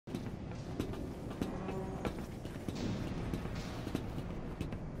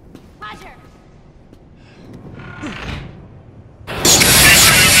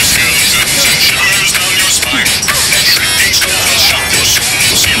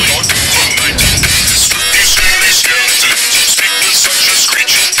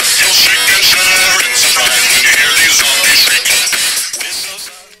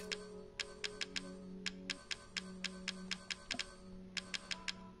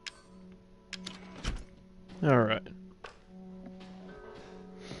Alright.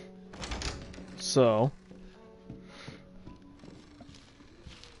 So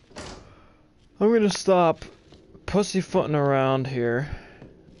I'm gonna stop pussyfooting around here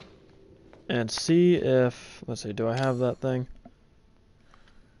and see if, let's see, do I have that thing?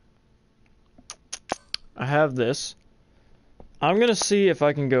 I have this. I'm gonna see if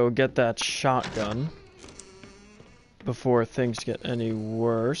I can go get that shotgun before things get any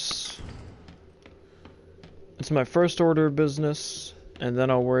worse. It's my first order of business, and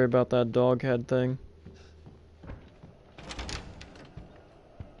then I'll worry about that dog head thing.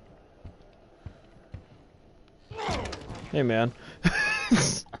 Hey, man.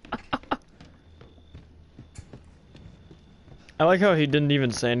 I like how he didn't even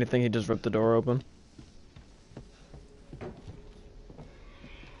say anything, he just ripped the door open.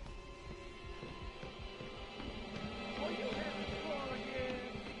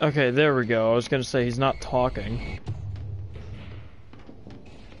 Okay, there we go. I was gonna say he's not talking.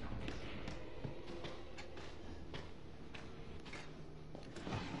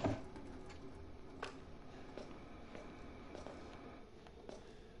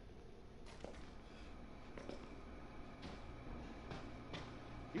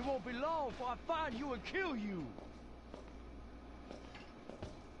 It won't be long before I find you and kill you.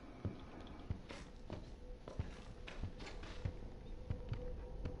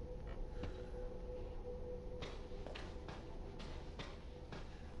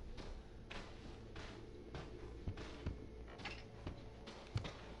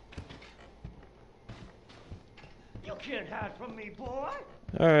 You can't hide from me, boy.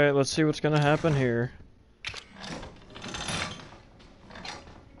 Alright, let's see what's gonna happen here.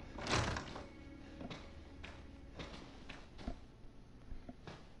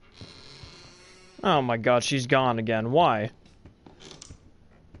 Oh my god, she's gone again. Why?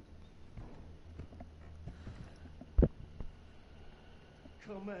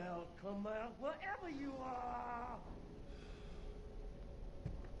 Come out, wherever you are.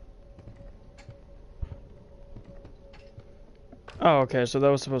 Oh, okay, so that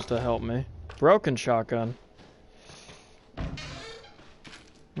was supposed to help me. Broken shotgun.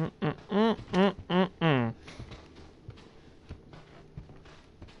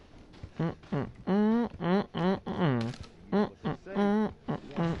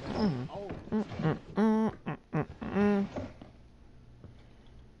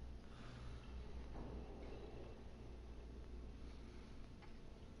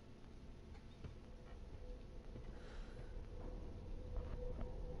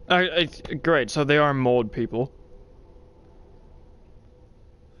 Great, so they are mold people.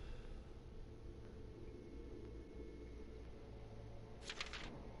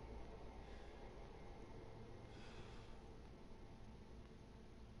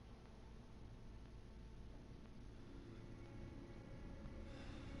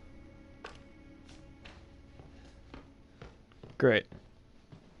 Great.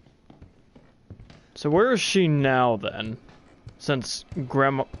 So where is she now then? Since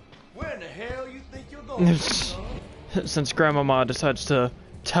Grandma... Where in the hell you think you're going, son? Since Grandmama decides to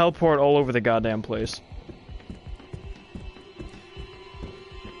teleport all over the goddamn place.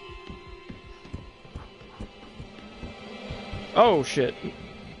 Oh shit.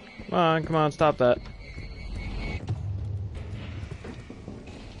 Come on, stop that.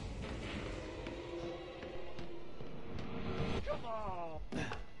 Come on.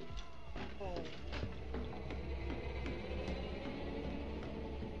 Oh.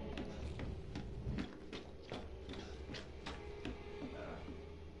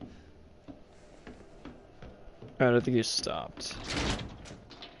 Alright, I think he stopped.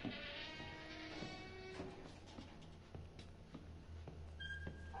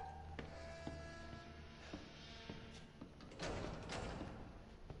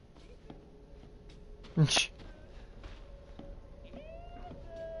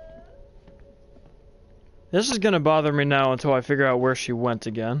 This is gonna bother me now until I figure out where she went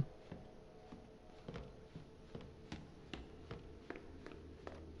again.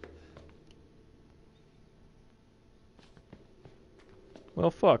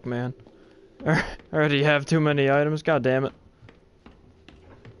 Well, fuck, man. I already have too many items, god damn it.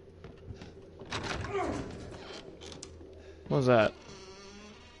 What was that?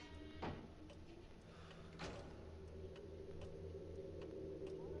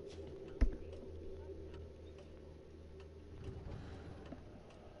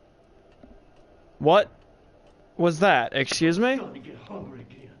 What was that? Excuse me? Starting to get hungry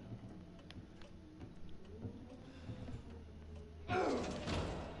again.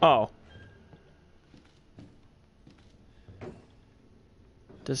 Oh.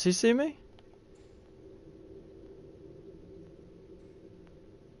 Does he see me?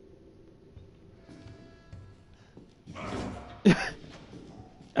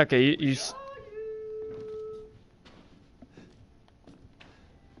 Okay,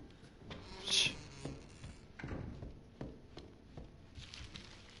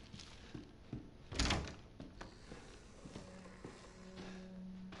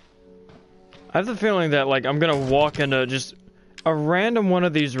 I have the feeling that, like, I'm gonna walk into just a random one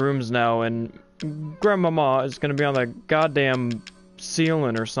of these rooms now, and Grandmama is gonna be on the goddamn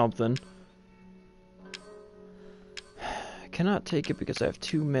ceiling or something. I cannot take it because I have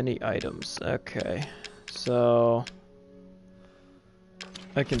too many items. Okay, so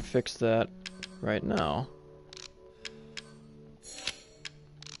I can fix that right now.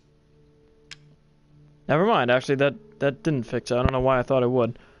 Never mind, actually, that didn't fix it. I don't know why I thought it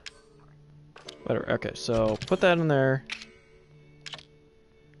would. Whatever. Okay, so put that in there.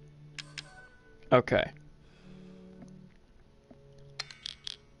 Okay.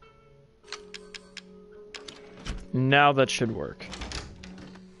 Now that should work.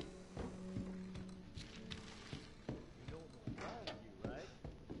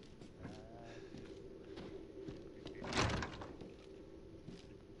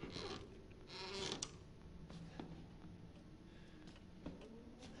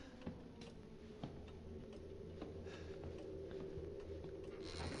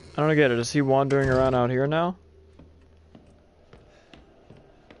 I don't get it. Is he wandering around out here now?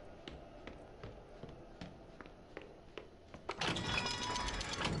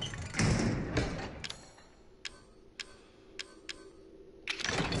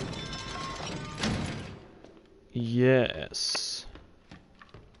 Yes.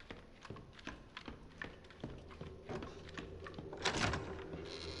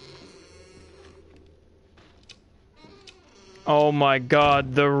 Oh my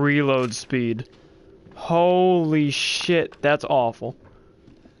god, the reload speed. Holy shit, that's awful.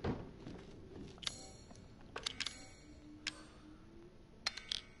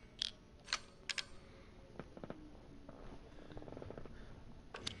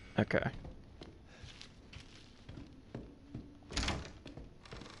 Okay.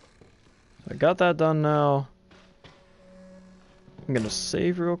 I got that done now. I'm gonna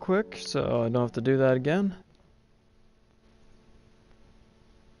save real quick so I don't have to do that again.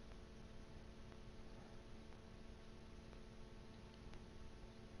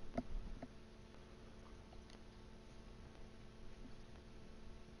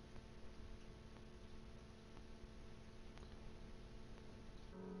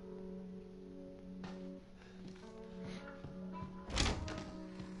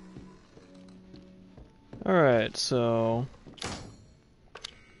 Alright, so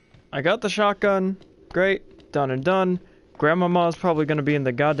I got the shotgun. Great. Done and done. Grandmama's probably gonna be in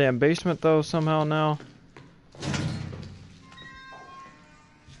the goddamn basement though somehow now.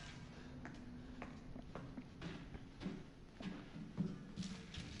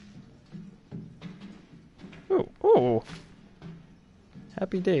 Ooh, ooh.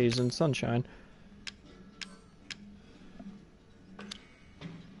 Happy days and sunshine.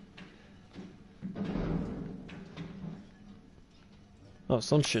 Oh,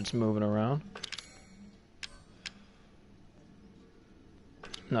 some shit's moving around.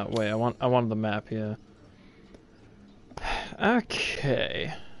 No, wait, I wanted the map, yeah.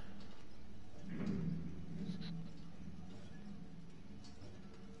 Okay.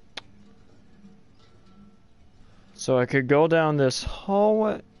 So I could go down this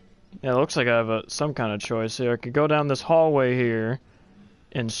hallway. Yeah, it looks like I have some kind of choice here. I could go down this hallway here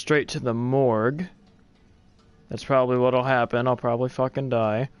and straight to the morgue. That's probably what'll happen. I'll probably fucking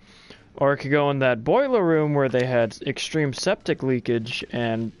die. Or I could go in that boiler room where they had extreme septic leakage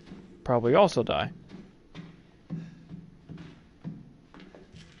and probably also die.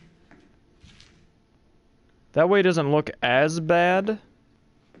 That way it doesn't look as bad.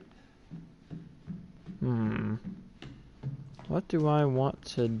 What do I want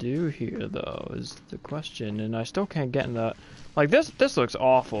to do here, though, is the question. And I still can't get in that. Like, this looks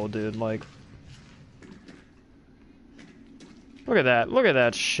awful, dude. Like, look at that. Look at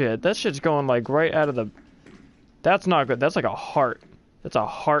that shit. That shit's going, like, right out of the... That's not good. That's like a heart. That's a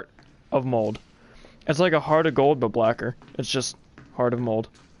heart of mold. It's like a heart of gold, but blacker. It's just heart of mold.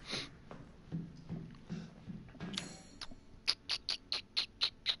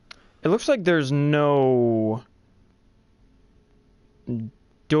 It looks like there's no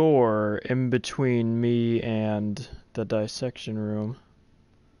door in between me and the dissection room.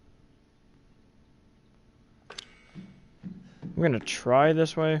 I'm gonna try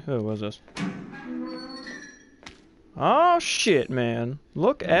this way. Oh, what was this? Oh shit, man.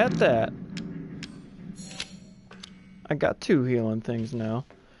 Look at that. I got 2 healing things now.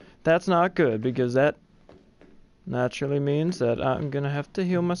 That's not good because that Naturally means that I'm gonna have to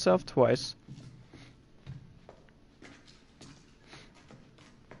heal myself twice.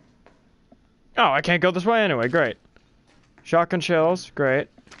 Oh, I can't go this way anyway, great. Shotgun shells, great.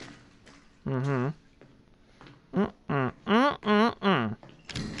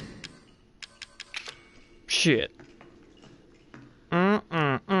 Shit.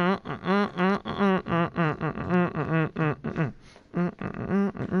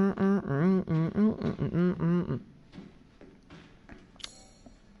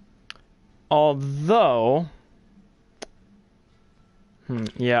 Although,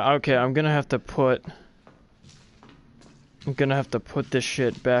 yeah, okay, I'm gonna have to put this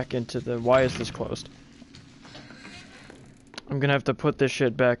shit back into the, why is this closed? I'm gonna have to put this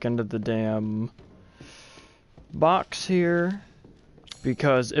shit back into the damn box here,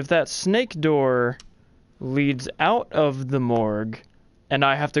 because if that snake door leads out of the morgue and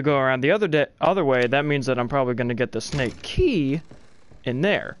I have to go around the other way, that means that I'm probably gonna get the snake key in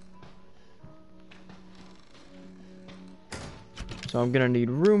there. So I'm gonna need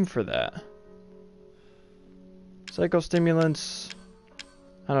room for that. Psychostimulants,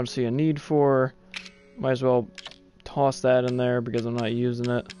 I don't see a need for. Might as well toss that in there because I'm not using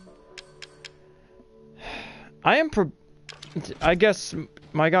it. I guess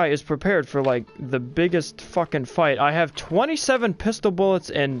my guy is prepared for like the biggest fucking fight. I have 27 pistol bullets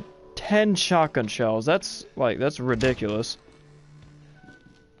and 10 shotgun shells. That's ridiculous.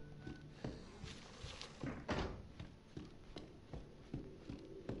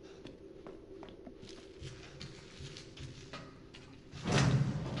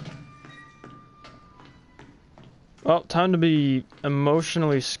 Well, time to be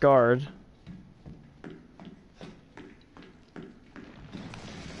emotionally scarred.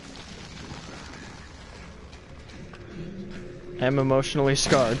 I'm emotionally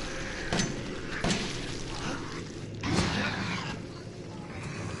scarred.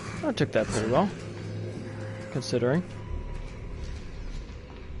 I took that pretty well, considering.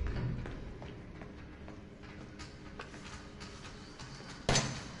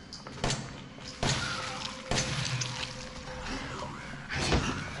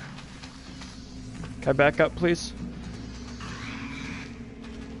 Can I back up, please?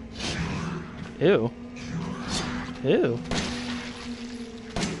 Ew. Ew.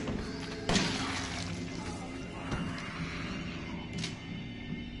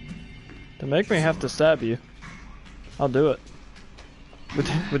 To make me have to stab you, I'll do it.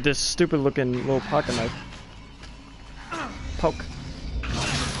 With this stupid looking little pocket knife. Poke.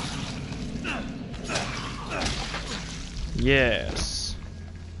 Yes.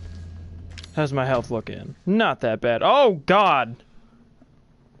 How's my health looking? Not that bad. Oh god!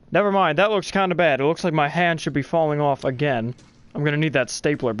 Never mind, that looks kinda bad. It looks like my hand should be falling off again. I'm gonna need that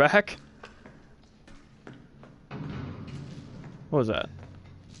stapler back. What was that?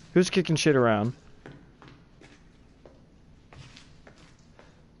 Who's kicking shit around?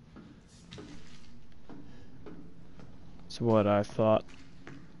 That's what I thought.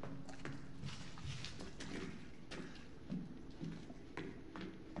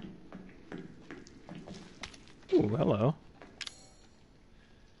 Ooh, hello.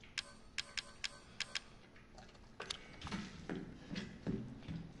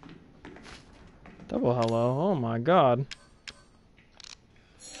 Double hello. Oh my god.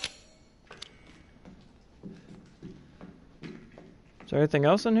 Is there anything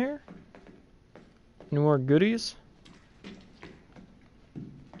else in here? Any more goodies?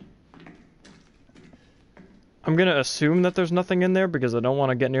 I'm gonna assume that there's nothing in there because I don't want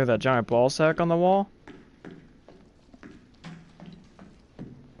to get near that giant ball sack on the wall.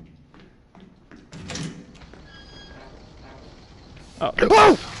 Oh.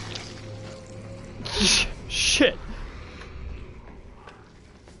 Oh! Shit.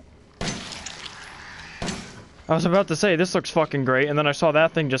 I was about to say, this looks fucking great, and then I saw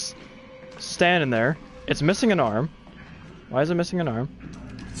that thing just standing there. It's missing an arm. Why is it missing an arm?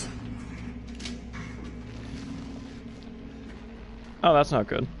 Oh, that's not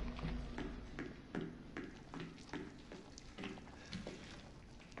good.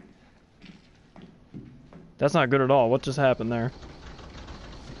 That's not good at all. What just happened there?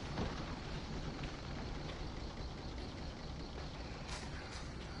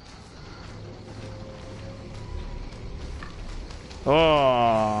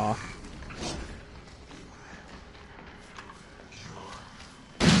 Oh.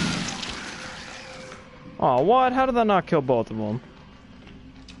 Oh, what? How did that not kill both of them?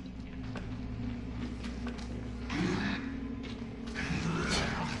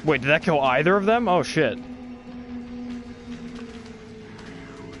 Wait, did that kill either of them? Oh, shit.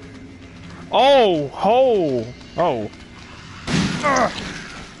 Oh, ho! Oh.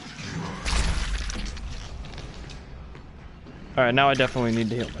 Alright, now I definitely need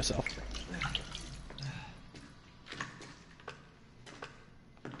to heal myself.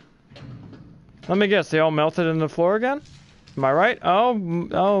 Let me guess, they all melted in the floor again? Am I right? Oh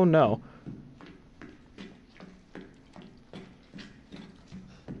no.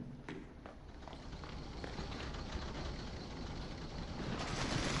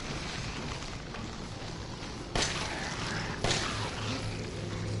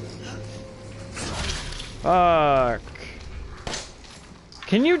 Fuck.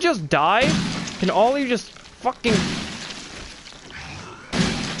 Can you just die? Can all of you just fucking...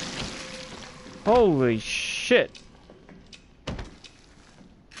 Holy shit.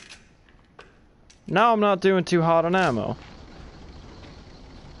 Now I'm not doing too hot on ammo.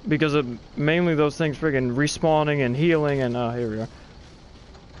 Because of mainly those things friggin' respawning and healing and... here we are.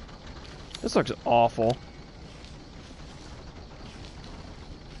 This looks awful.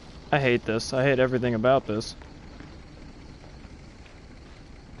 I hate this. I hate everything about this.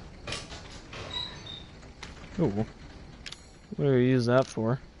 Ooh. What do we use that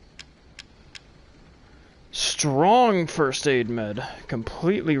for? Strong first aid med.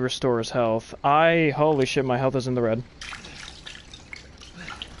 Completely restores health. Holy shit, my health is in the red.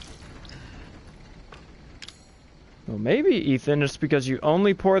 Well, maybe, Ethan, it's because you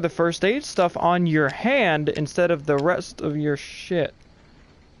only pour the first aid stuff on your hand instead of the rest of your shit.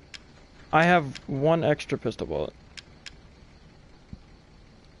 I have one extra pistol bullet.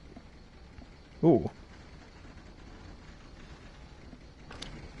 Ooh.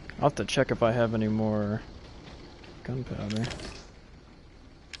 I'll have to check if I have any more gunpowder.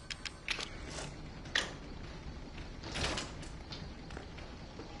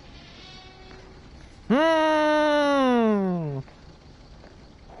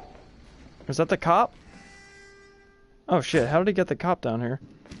 Is that the cop? Oh shit, how did he get the cop down here?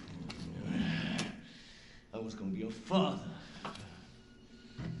 I was gonna be your father.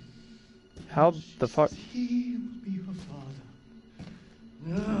 How the fuck? He will be your father.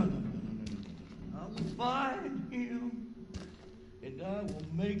 No. I will find him, and I will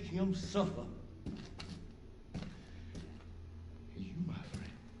make him suffer. And you, my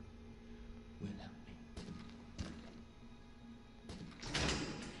friend, will help me.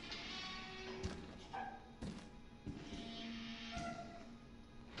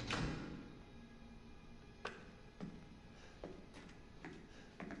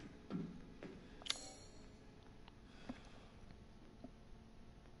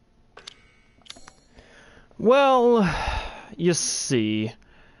 Well, you see.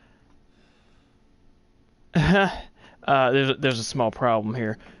 There's a small problem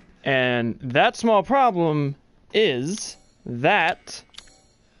here. And that small problem is that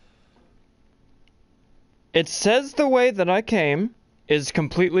it says the way that I came is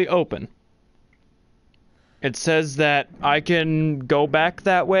completely open. It says that I can go back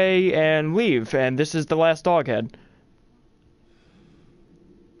that way and leave, and this is the last dog head.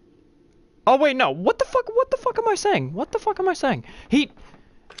 Oh wait, no. What the fuck am I saying? What the fuck am I saying?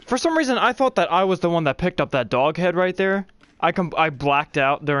 For some reason, I thought that I was the one that picked up that dog head right there. I blacked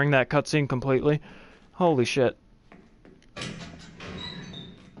out during that cutscene completely. Holy shit.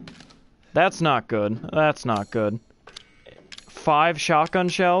 That's not good. That's not good. 5 shotgun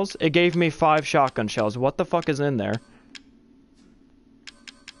shells? It gave me 5 shotgun shells. What the fuck is in there?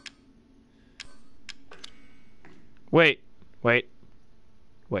 Wait.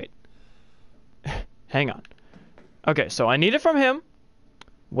 Hang on. Okay, so I need it from him.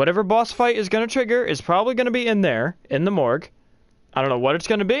 Whatever boss fight is going to trigger is probably going to be in there, in the morgue. I don't know what it's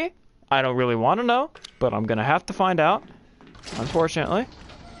going to be. I don't really want to know, but I'm going to have to find out, unfortunately.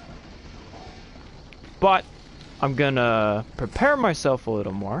 But I'm going to prepare myself a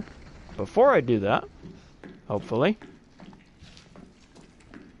little more before I do that, hopefully.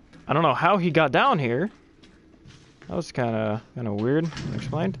 I don't know how he got down here. That was kind of weird.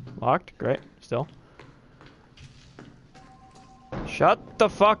 Explained. Locked. Great. Still. Shut the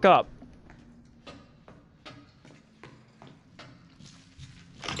fuck up.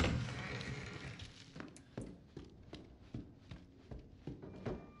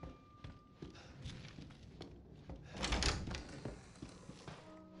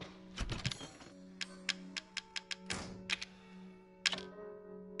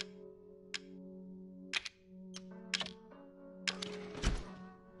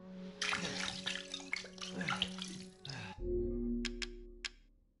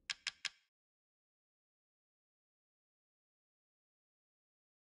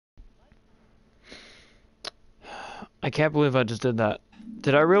 I can't believe I just did that.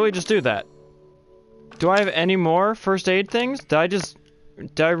 Did I really just do that? Do I have any more first aid things?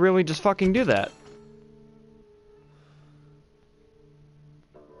 Did I really just fucking do that?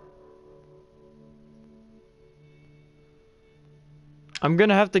 I'm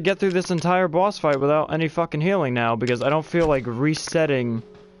gonna have to get through this entire boss fight without any fucking healing now because I don't feel like resetting.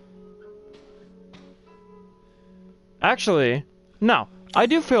 Actually, no. I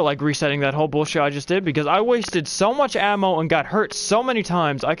do feel like resetting that whole bullshit I just did because I wasted so much ammo and got hurt so many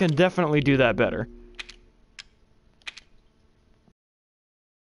times. I can definitely do that better.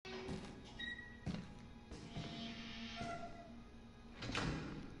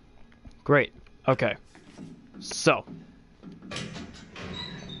 Great. Okay. So.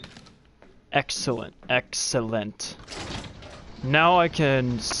 Excellent. Excellent. Now I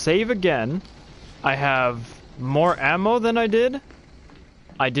can save again. I have more ammo than I did.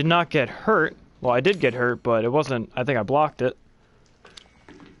 I did not get hurt. Well, I did get hurt, but it wasn't... I think I blocked it.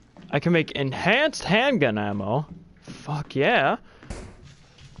 I can make enhanced handgun ammo. Fuck yeah.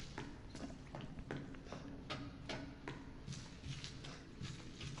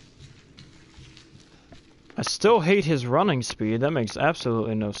 I still hate his running speed. That makes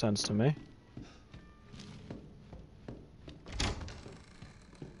absolutely no sense to me.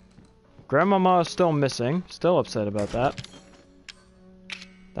 Grandmama is still missing. Still upset about that.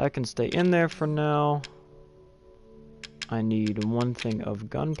 That can stay in there for now. I need one thing of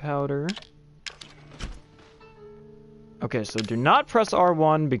gunpowder. Okay, so do not press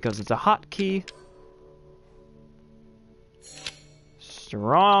R1 because it's a hotkey.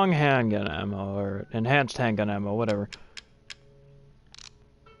 Strong handgun ammo, or enhanced handgun ammo, whatever.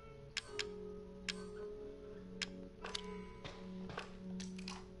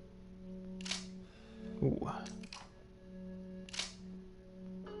 Ooh.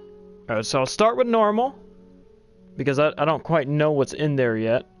 Alright, so I'll start with normal. Because I don't quite know what's in there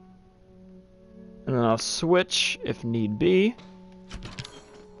yet. And then I'll switch if need be.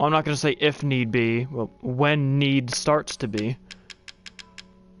 Well, I'm not going to say if need be. Well, when need starts to be.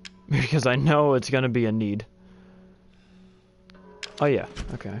 Because I know it's going to be a need. Oh yeah,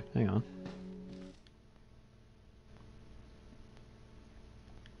 okay, hang on.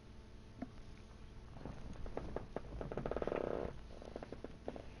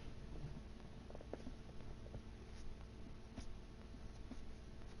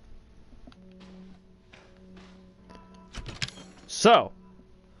 So,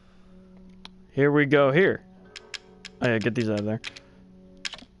 here we go here. Oh yeah, get these out of there.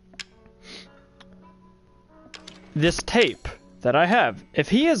 This tape that I have, if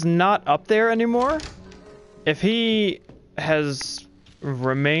he is not up there anymore, if he has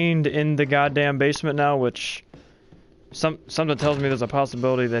remained in the goddamn basement now, which something tells me there's a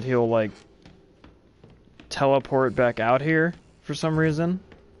possibility that he'll like teleport back out here for some reason.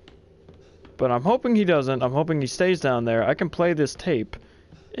 But I'm hoping he doesn't. I'm hoping he stays down there. I can play this tape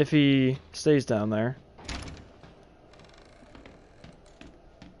if he stays down there.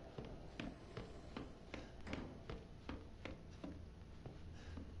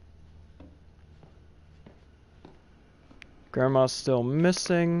 Grandma's still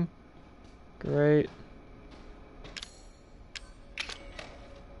missing. Great.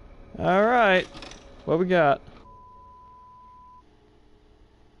 Alright. What we got?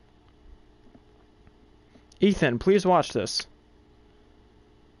 Ethan, please watch this.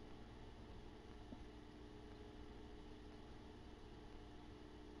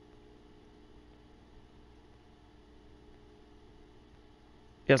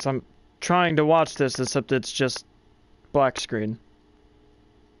 Yes, I'm trying to watch this, except it's just black screen.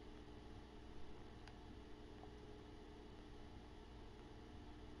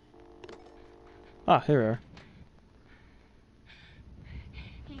 Ah, here we are.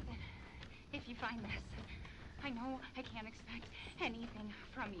 Ethan, if you find this, I know I can't expect anything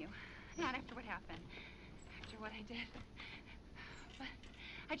from you. Not after what happened. After what I did. But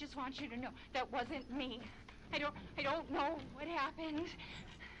I just want you to know that wasn't me. I don't know what happened.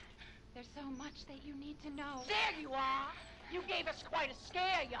 There's so much that you need to know. There you are! You gave us quite a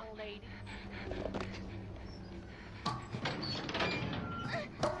scare, young lady.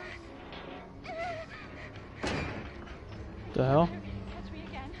 The hell? Catch me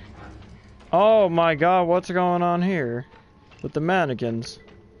again. Oh my god, what's going on here? With the mannequins.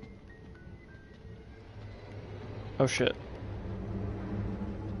 Oh shit.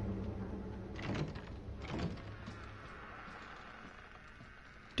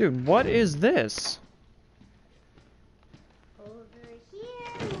 Dude, what is this? Over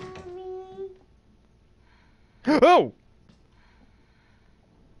here, Mommy. Oh!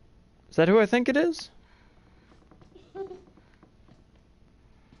 Is that who I think it is?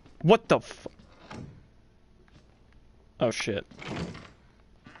 What the f... Oh shit.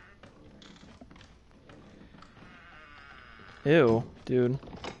 Ew, dude.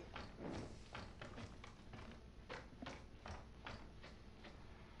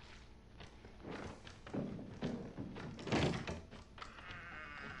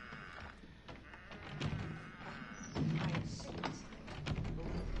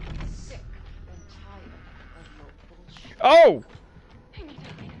 Oh!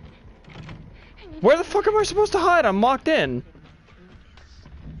 Where the fuck am I supposed to hide? I'm locked in.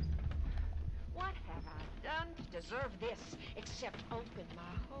 What have I done to deserve this except open my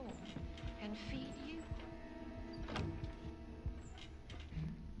home and feed you?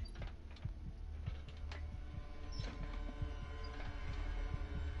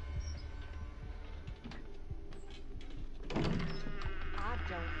 I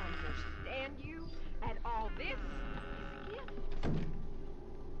don't understand you at all. This is a gift.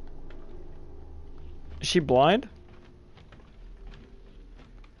 Is she blind?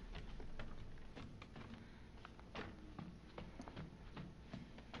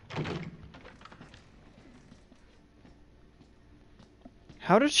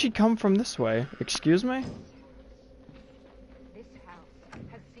 How did she come from this way? Excuse me? This house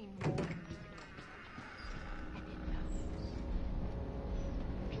has seen more than you can imagine. And it knows.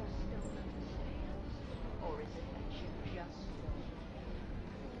 Just don't understand. Or is it that you just don't care?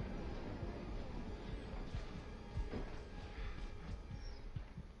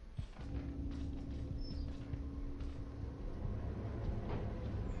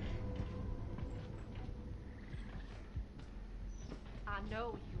 I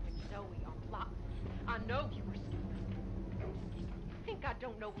know you and Zoe are plotting. I know you were scheming. You think I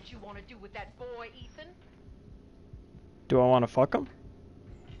don't know what you want to do with that boy, Ethan? Do I want to fuck him?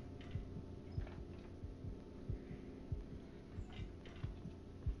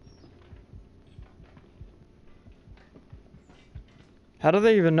 How do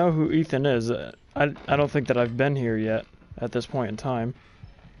they even know who Ethan is? I don't think that I've been here yet at this point in time.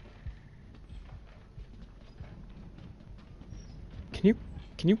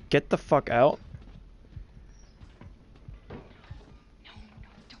 Can you get the fuck out? No,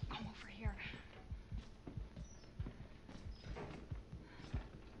 don't come over here.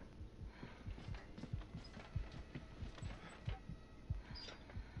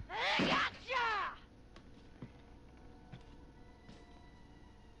 Gotcha!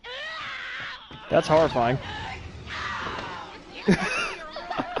 That's horrifying.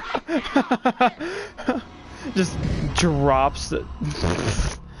 Just drops the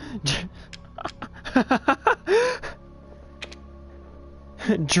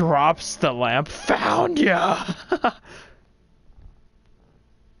drops the lamp. Found ya.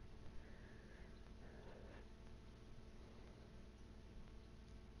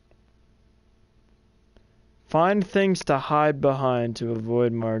 Find things to hide behind to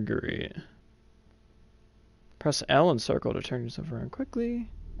avoid Marguerite. Press L and circle to turn yourself around quickly.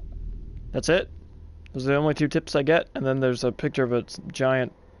 That's it? Those are the only two tips I get, and then there's a picture of a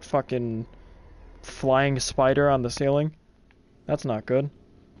giant fucking flying spider on the ceiling. That's not good.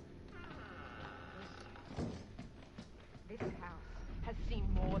 This house has seen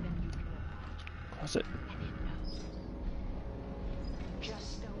more than you can imagine. Close it. And it knows.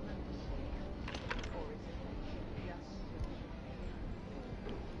 Just don't understand. Or is it that you just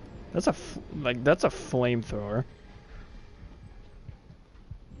don't care? That's a flamethrower.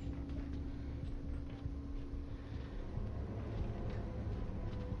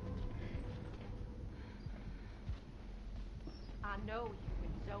 I know you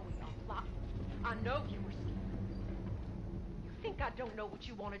and Zoe are plotting. I know you were scheming. You think I don't know what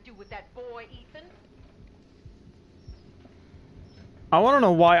you want to do with that boy, Ethan? I want to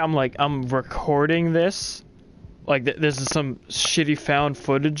know why I'm recording this. Like this is some shitty found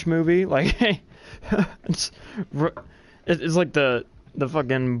footage movie. Like it's like the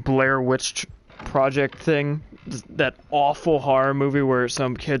fucking Blair Witch Project thing. That awful horror movie where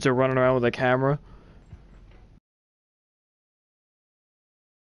some kids are running around with a camera.